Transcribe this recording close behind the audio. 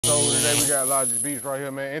So today we got Logic Beats right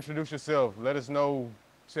here, man. Introduce yourself. Let us know,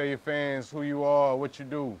 tell your fans who you are, what you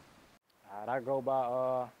do. All right,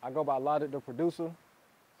 I go by Logic The Producer.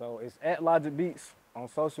 So it's at Logic Beats on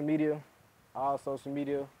social media, all social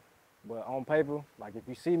media. But on paper, like if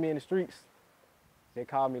you see me in the streets, they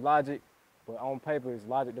call me Logic. But on paper, it's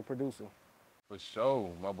Logic The Producer. For sure,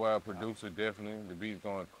 my boy, producer, definitely. The beat's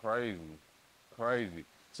going crazy, crazy.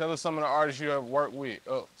 Tell us some of the artists you have worked with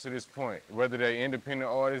up to this point, whether they independent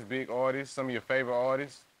artists, big artists, some of your favorite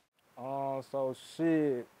artists. So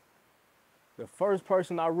shit, the first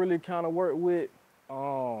person I really kind of worked with,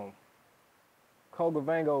 Koga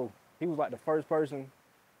Vango, he was like the first person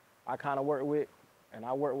I kind of worked with. And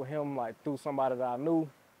I worked with him like through somebody that I knew.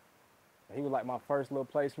 He was like my first little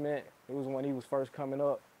placement. It was when he was first coming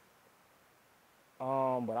up.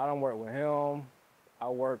 But I don't work with him. I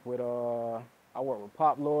work with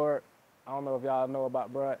Pop Lord. I don't know if y'all know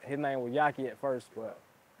about bruh. His name was Yaki at first, but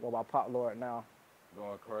go by Pop Lord now.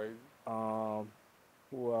 Going crazy.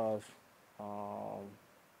 Who else?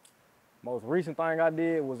 Most recent thing I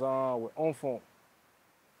did was with Onfunk.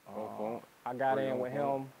 I got in with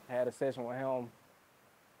him, had a session with him.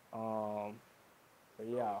 But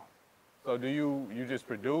yeah. So do you just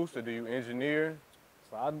produce or do you engineer?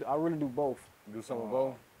 So I really do both. Do some of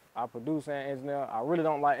both? I produce and engineer. I really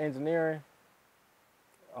don't like engineering.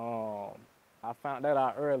 I found that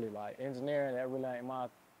out early. Like engineering, that really ain't my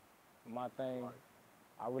thing.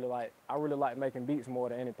 I really like making beats more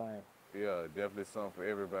than anything. Yeah, definitely something for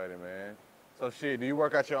everybody, man. So shit, do you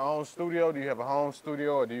work at your own studio? Do you have a home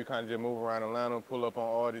studio, or do you kind of just move around Atlanta, pull up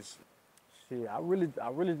on artists? Shit, I really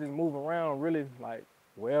just move around. Really, like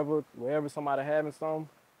wherever somebody having something,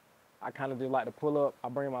 I kind of just like to pull up. I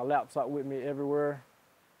bring my laptop with me everywhere.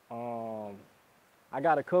 I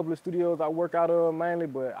got a couple of studios I work out of mainly,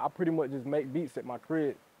 but I pretty much just make beats at my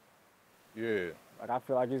crib. Yeah. Like I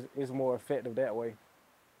feel like it's more effective that way.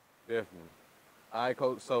 Definitely. All right,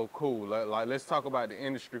 Coach, so cool. Like, let's talk about the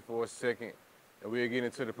industry for a second, and we'll get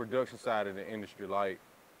into the production side of the industry. Like,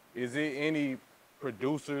 is it any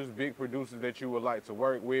producers, big producers that you would like to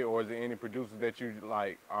work with, or is there any producers that you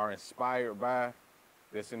like are inspired by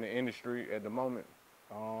that's in the industry at the moment,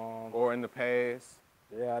 or in the past?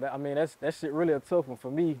 Yeah, I mean that shit really a tough one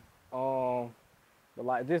for me. But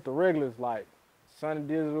like just the regulars like Sunny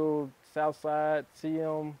Digital, Southside,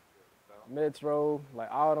 TM, Metro,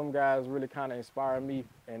 like all them guys really kind of inspire me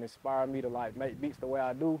to like make beats the way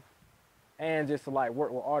I do, and just to like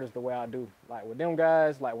work with artists the way I do. Like with them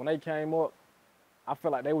guys, like when they came up, I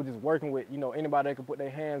feel like they were just working with anybody they could put their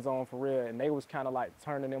hands on for real, and they was kind of like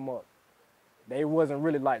turning them up. They wasn't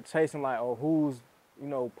really like chasing like who's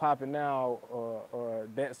popping now or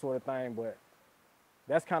that sort of thing, but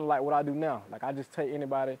that's kind of like what I do now. Like I just take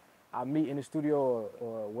anybody I meet in the studio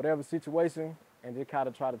or whatever situation and just kind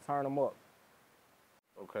of try to turn them up.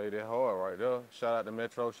 Okay, that's hard right there. Shout out to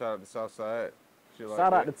Metro, shout out to Southside.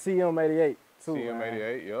 Shout out to TM88 too.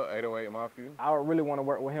 TM88, yeah, 808 Mafia. I would really want to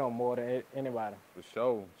work with him more than anybody. For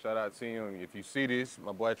sure. Shout out to him. If you see this,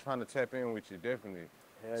 my boy trying to tap in with you, definitely.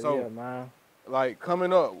 Hell yeah, man. Like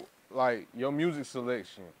coming up, like your music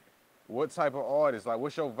selection, what type of artist, like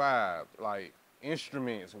what's your vibe? Like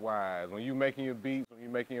instruments wise, when you making your beats, when you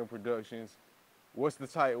making your productions, what's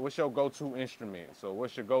your go-to instrument? So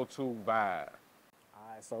what's your go-to vibe?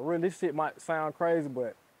 All right, so really this shit might sound crazy,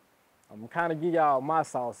 but I'm kind of give y'all my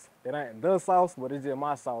sauce. It ain't the sauce, but it's just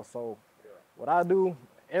my sauce. So what I do,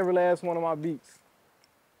 every last one of my beats,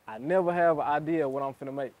 I never have an idea what I'm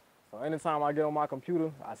finna make. So anytime I get on my computer,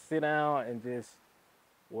 I sit down and just,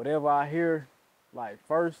 whatever I hear, like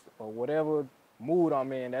first, or whatever mood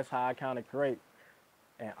I'm in, that's how I kind of create.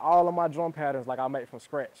 And all of my drum patterns, like I make from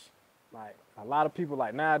scratch. Like a lot of people,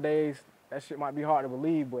 like nowadays, that shit might be hard to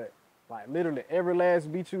believe, but like literally every last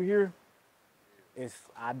beat you hear,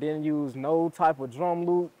 I didn't use no type of drum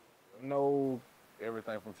loop, no.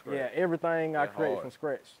 Everything from scratch. Yeah, everything I create from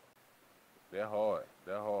scratch. They're hard,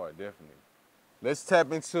 definitely. Let's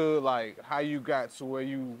tap into like how you got to where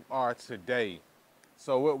you are today.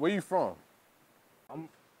 So where you from?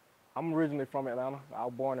 I'm originally from Atlanta. I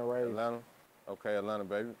was born and raised. Atlanta? Okay, Atlanta,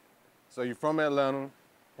 baby. So you're from Atlanta.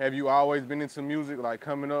 Have you always been into music, like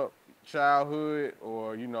coming up, childhood,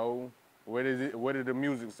 or where did the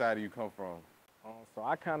music side of you come from? So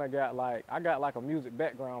I kind of got like a music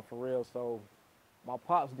background for real. So my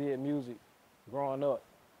pops did music growing up.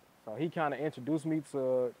 So he kind of introduced me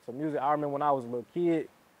to music. I remember when I was a little kid,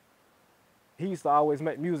 he used to always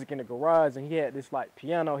make music in the garage, and he had this like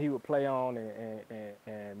piano he would play on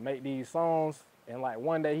and make these songs. And like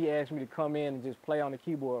one day he asked me to come in and just play on the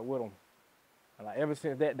keyboard with him. And like ever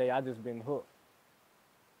since that day, I just been hooked.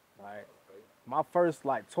 Like my first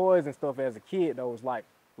like toys and stuff as a kid though was like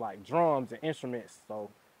drums and instruments. So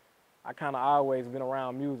I kind of always been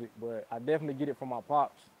around music, but I definitely get it from my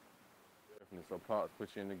pops Definitely. So Pops put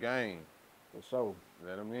you in the game. for sure.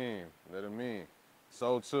 Let them in. Let them in.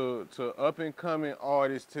 So to up and coming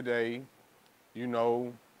artists today, you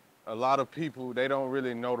know, a lot of people they don't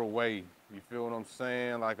really know the way. You feel what I'm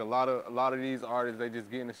saying? Like a lot of these artists, they just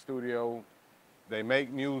get in the studio, they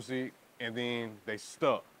make music, and then they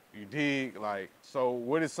stuck. You dig? Like, so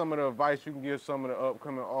what is some of the advice you can give some of the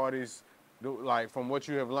upcoming artists, like from what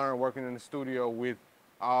you have learned working in the studio with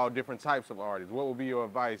all different types of artists? What would be your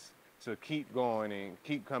advice to keep going and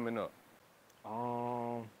keep coming up?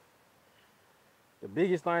 Um, the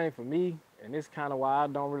biggest thing for me, and this kind of why I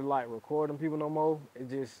don't really like recording people no more, is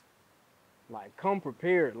just like come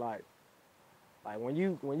prepared. Like when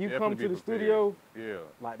you come Definitely to be the prepared. studio, Yeah.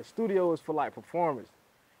 like the studio is for like performance.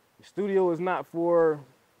 The studio is not for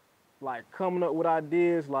like coming up with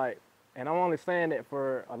ideas. Like, and I'm only saying that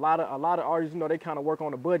for a lot of artists, you know, they kind of work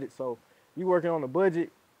on a budget. So you working on a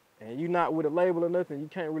budget, and you not with a label or nothing, you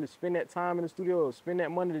can't really spend that time in the studio or spend that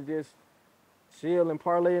money to just chill and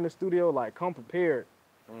parlay in the studio. Like, come prepared.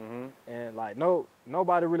 Mm-hmm. And like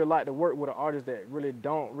nobody really like to work with an artist that really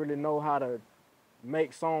don't really know how to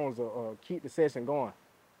make songs or keep the session going.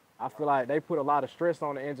 I feel like they put a lot of stress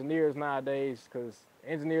on the engineers nowadays because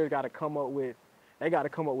engineers got to come up with, they got to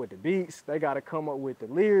come up with the beats, they got to come up with the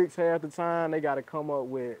lyrics half the time, they got to come up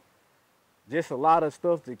with just a lot of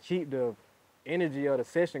stuff to keep the energy of the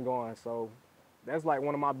session going. So that's like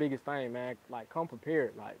one of my biggest things, man. Like, come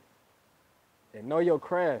prepared, like, and know your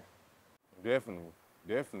craft. Definitely.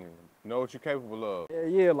 Definitely. Know what you're capable of.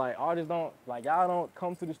 Yeah, like artists don't, like y'all don't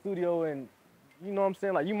come to the studio and, you know what I'm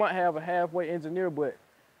saying? Like, you might have a halfway engineer, but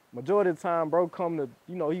majority of the time, bro, come to,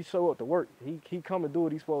 you know, he show up to work. He come to do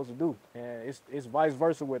what he's supposed to do. And it's vice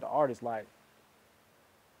versa with the artists. Like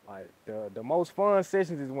the most fun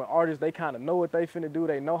sessions is when artists, they kind of know what they finna do.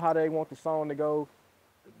 They know how they want the song to go.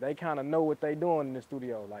 They kind of know what they doing in the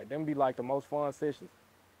studio. Like, them be like the most fun sessions.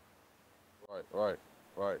 Right, right,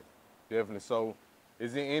 right. Definitely. So,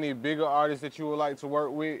 is there any bigger artists that you would like to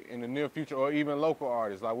work with in the near future, or even local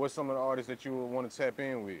artists? Like, what's some of the artists that you would want to tap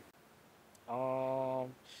in with? Um,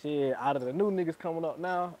 Shit, out of the new niggas coming up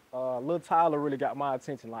now, Lil Tyler really got my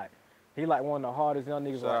attention. Like, he like one of the hardest young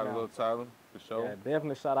niggas Shout right out to now. Lil Tyler, for sure. Yeah,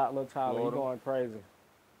 definitely shout out Lil Tyler. Florida. He going crazy.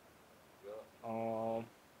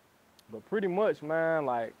 But pretty much, man,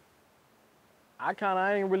 like,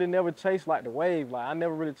 I ain't really never chased like the wave. Like, I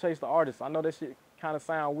never really chased the artist. I know that shit kind of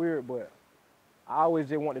sound weird, but I always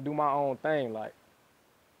just want to do my own thing. Like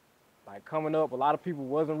coming up, a lot of people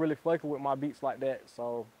wasn't really fucking with my beats like that.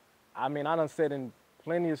 So, I mean, I done sat in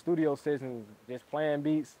plenty of studio sessions just playing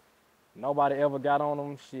beats. Nobody ever got on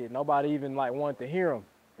them. Shit, nobody even like wanted to hear them.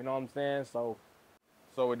 You know what I'm saying? So,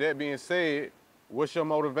 with that being said, what's your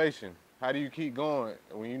motivation? How do you keep going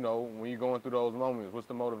when you're going through those moments? What's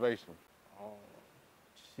the motivation? um,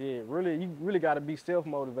 shit, really, you really got to be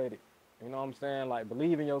self-motivated. You know what I'm saying? Like,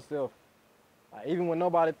 believe in yourself. Like, even when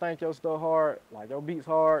nobody think your stuff hard, like your beats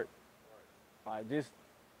hard, like just,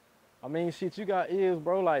 I mean, shit, you got ears,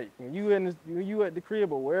 bro. Like, when you at the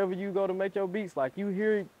crib or wherever you go to make your beats, like, you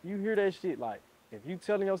hear that shit. Like, if you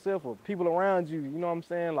telling yourself or people around you, you know what I'm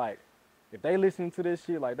saying? Like, if they listening to this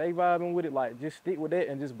shit, like they vibing with it, like just stick with that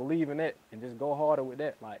and just believe in that and just go harder with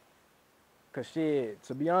that. Like, cause shit,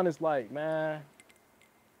 to be honest, like, man,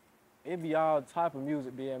 it be all type of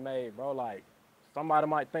music being made, bro. Like, somebody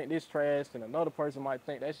might think this trash and another person might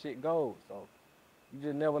think that shit gold. So you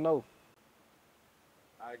just never know.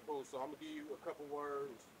 All right, cool. So I'm gonna give you a couple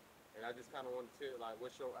words, and I just kind of want to tell, like,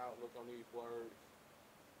 what's your outlook on these words,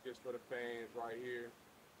 just for the fans right here.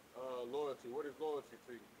 Loyalty. What is loyalty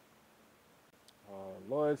to you?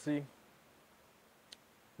 Loyalty.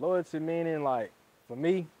 Loyalty meaning, like, for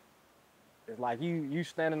me, it's like you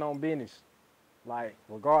standing on business. Like,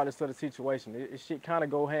 regardless of the situation. It shit kind of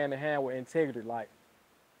go hand in hand with integrity. Like,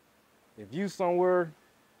 if you somewhere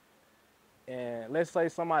and let's say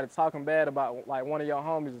somebody talking bad about like one of your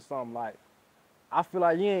homies or something, like, I feel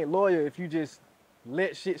like you ain't loyal if you just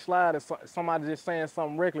let shit slide or somebody just saying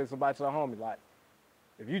something reckless about your homie. Like,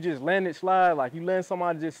 if you just letting it slide, like you letting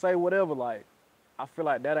somebody just say whatever, like, I feel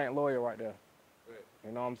like that ain't loyal right there. Right.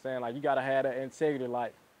 You know what I'm saying? Like, you gotta have that integrity.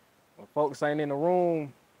 Like, when folks ain't in the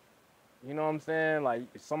room, you know what I'm saying? Like,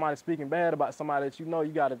 if somebody speaking bad about somebody that you know,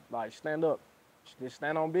 you gotta like stand up, just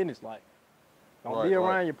stand on business. Like, don't be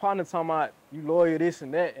around your partner talking about you loyal this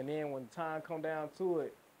and that, and then when time come down to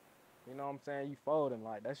it, you know what I'm saying, you folding.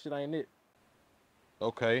 Like, that shit ain't it.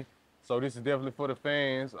 Okay. So this is definitely for the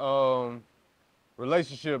fans.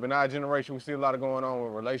 Relationship in our generation, we see a lot of going on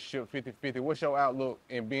with relationship 50-50. What's your outlook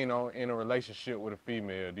in being in a relationship with a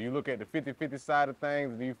female? Do you look at the 50-50 side of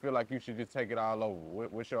things, or do you feel like you should just take it all over?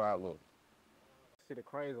 What's your outlook? See the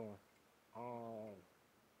crazy one. Um,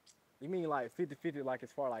 you mean like 50-50, like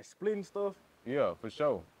as far like splitting stuff? Yeah, for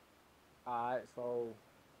sure. Alright, so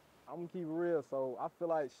I'm gonna keep it real. So I feel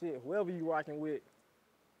like shit, whoever you rocking with,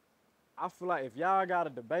 I feel like if y'all got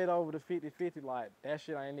a debate over the 50-50, like that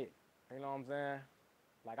shit ain't it. You know what I'm saying?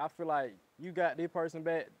 Like I feel like you got this person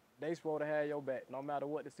back, they supposed to have your back, no matter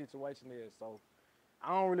what the situation is. So I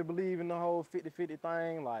don't really believe in the whole 50-50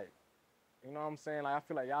 thing. Like, you know what I'm saying? Like I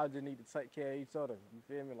feel like y'all just need to take care of each other. You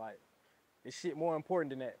feel me? Like this shit more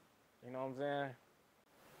important than that. You know what I'm saying?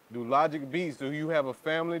 Do Logic Beats, do you have a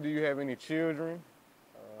family? Do you have any children?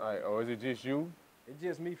 Or is it just you? It's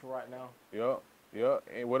just me for right now. Yup, yup.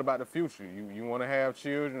 And what about the future? You want to have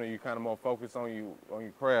children, or you kind of more focused on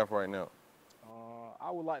your craft right now? I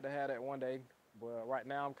would like to have that one day, but right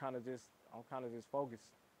now I'm kind of just focused.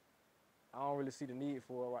 I don't really see the need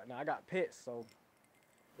for it right now. I got pets, so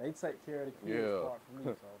they take care of the kids Yeah. part for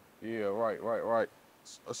me. So Yeah, right.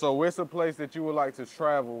 So where's a place that you would like to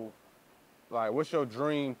travel? Like, what's your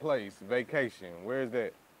dream place, vacation? Where is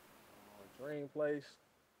that? dream place.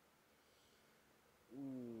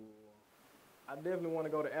 Ooh, I definitely want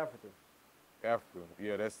to go to Africa. Africa.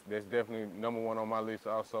 Yeah, that's definitely #1 on my list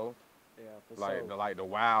also. Yeah, for Like sure. the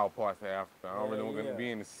wild parts of Africa. I don't Yeah, really want to yeah.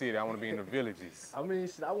 be in the city. I want to be in the villages. I mean,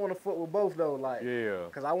 shit, I want to fuck with both though, like, Yeah.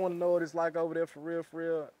 cause I want to know what it's like over there for real, for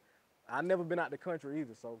real. I never been out the country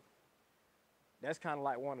either, so that's kind of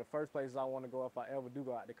like one of the first places I want to go if I ever do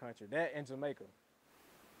go out the country. That and Jamaica.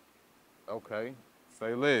 Okay.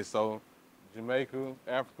 Say less. So Jamaica,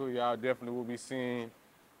 Africa, y'all definitely will be seeing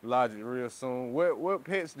Logic real soon. What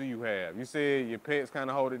pets do you have? You said your pets kind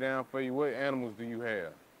of hold it down for you. What animals do you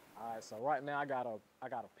have? All right, so right now I got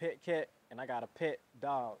a pet cat and I got a pet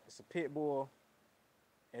dog. It's a pit bull.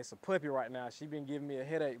 It's a puppy right now. She been giving me a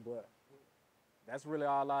headache, but that's really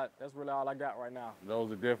all I got right now.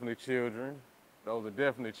 Those are definitely children. Those are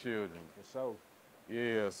definitely children. For sure.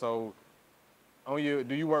 Yeah. So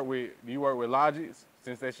do you work with Logic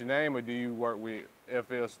since that's your name, or do you work with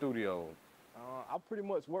FL Studios? I pretty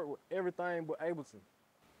much work with everything but Ableton.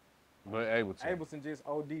 But Ableton. Ableton just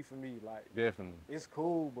OD for me. Like, Definitely. it's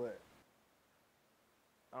cool, but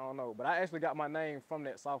I don't know. But I actually got my name from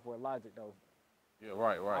that software, Logic, though. Yeah,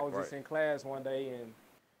 right. I was just in class one day and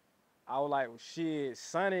I was like, well, shit,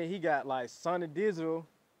 Sonny, he got like Sonny Digital.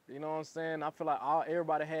 You know what I'm saying? I feel like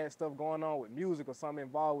everybody had stuff going on with music or something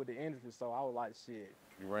involved with the industry. So I was like, shit.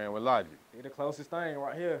 You ran with Logic. They the closest thing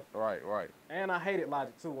right here. Right. And I hated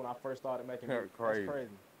Logic too when I first started making music. Crazy. That's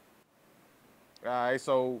crazy. All right,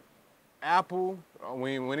 so Apple,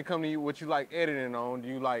 when it comes to you, what you like editing on, do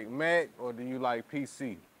you like Mac or do you like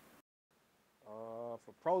PC?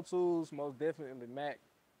 For Pro Tools, most definitely Mac.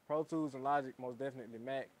 Pro Tools and Logic, most definitely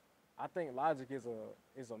Mac. I think Logic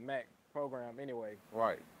is a Mac program anyway.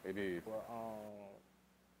 Right, it is. But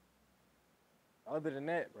other than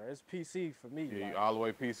that, bro, it's PC for me. Yeah, like, all the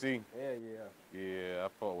way PC? Yeah. Yeah, I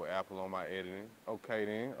fuck with Apple on my editing. Okay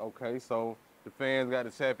then, okay, so the fans got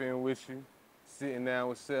to tap in with you, sitting down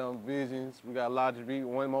with selling Visionz. We got Logic Beat.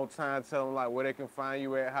 One more time, tell them like where they can find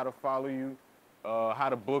you at, how to follow you, how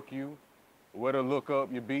to book you, where to look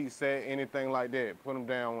up your beats at, anything like that. Put them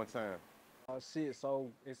down one time. Shit, so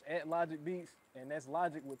it's at Logic Beats, and that's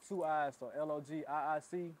Logic with 2 I's, so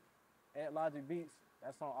LOGIIC, at Logic Beats.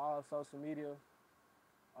 That's on all social media.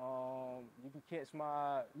 You can catch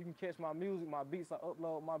my music, my beats. I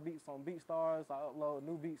upload my beats on BeatStars. I upload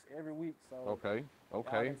new beats every week. So Okay. y'all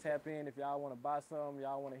can tap in if y'all want to buy something,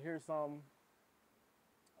 y'all want to hear something.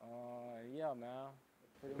 Yeah, man.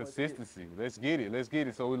 Pretty much Consistency. Let's get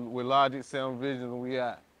it. So with Logic, Sound Visions, and we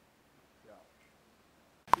out.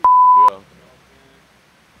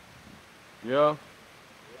 Yeah.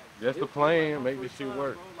 That's the plan. Make this shit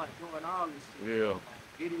work. Like doing all this shit. Yeah. Like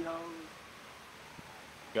videos.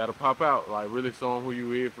 Gotta pop out, like really showing who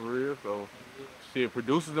you is for real. So, shit,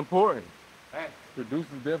 producers important. Hey. Producers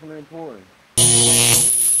definitely important.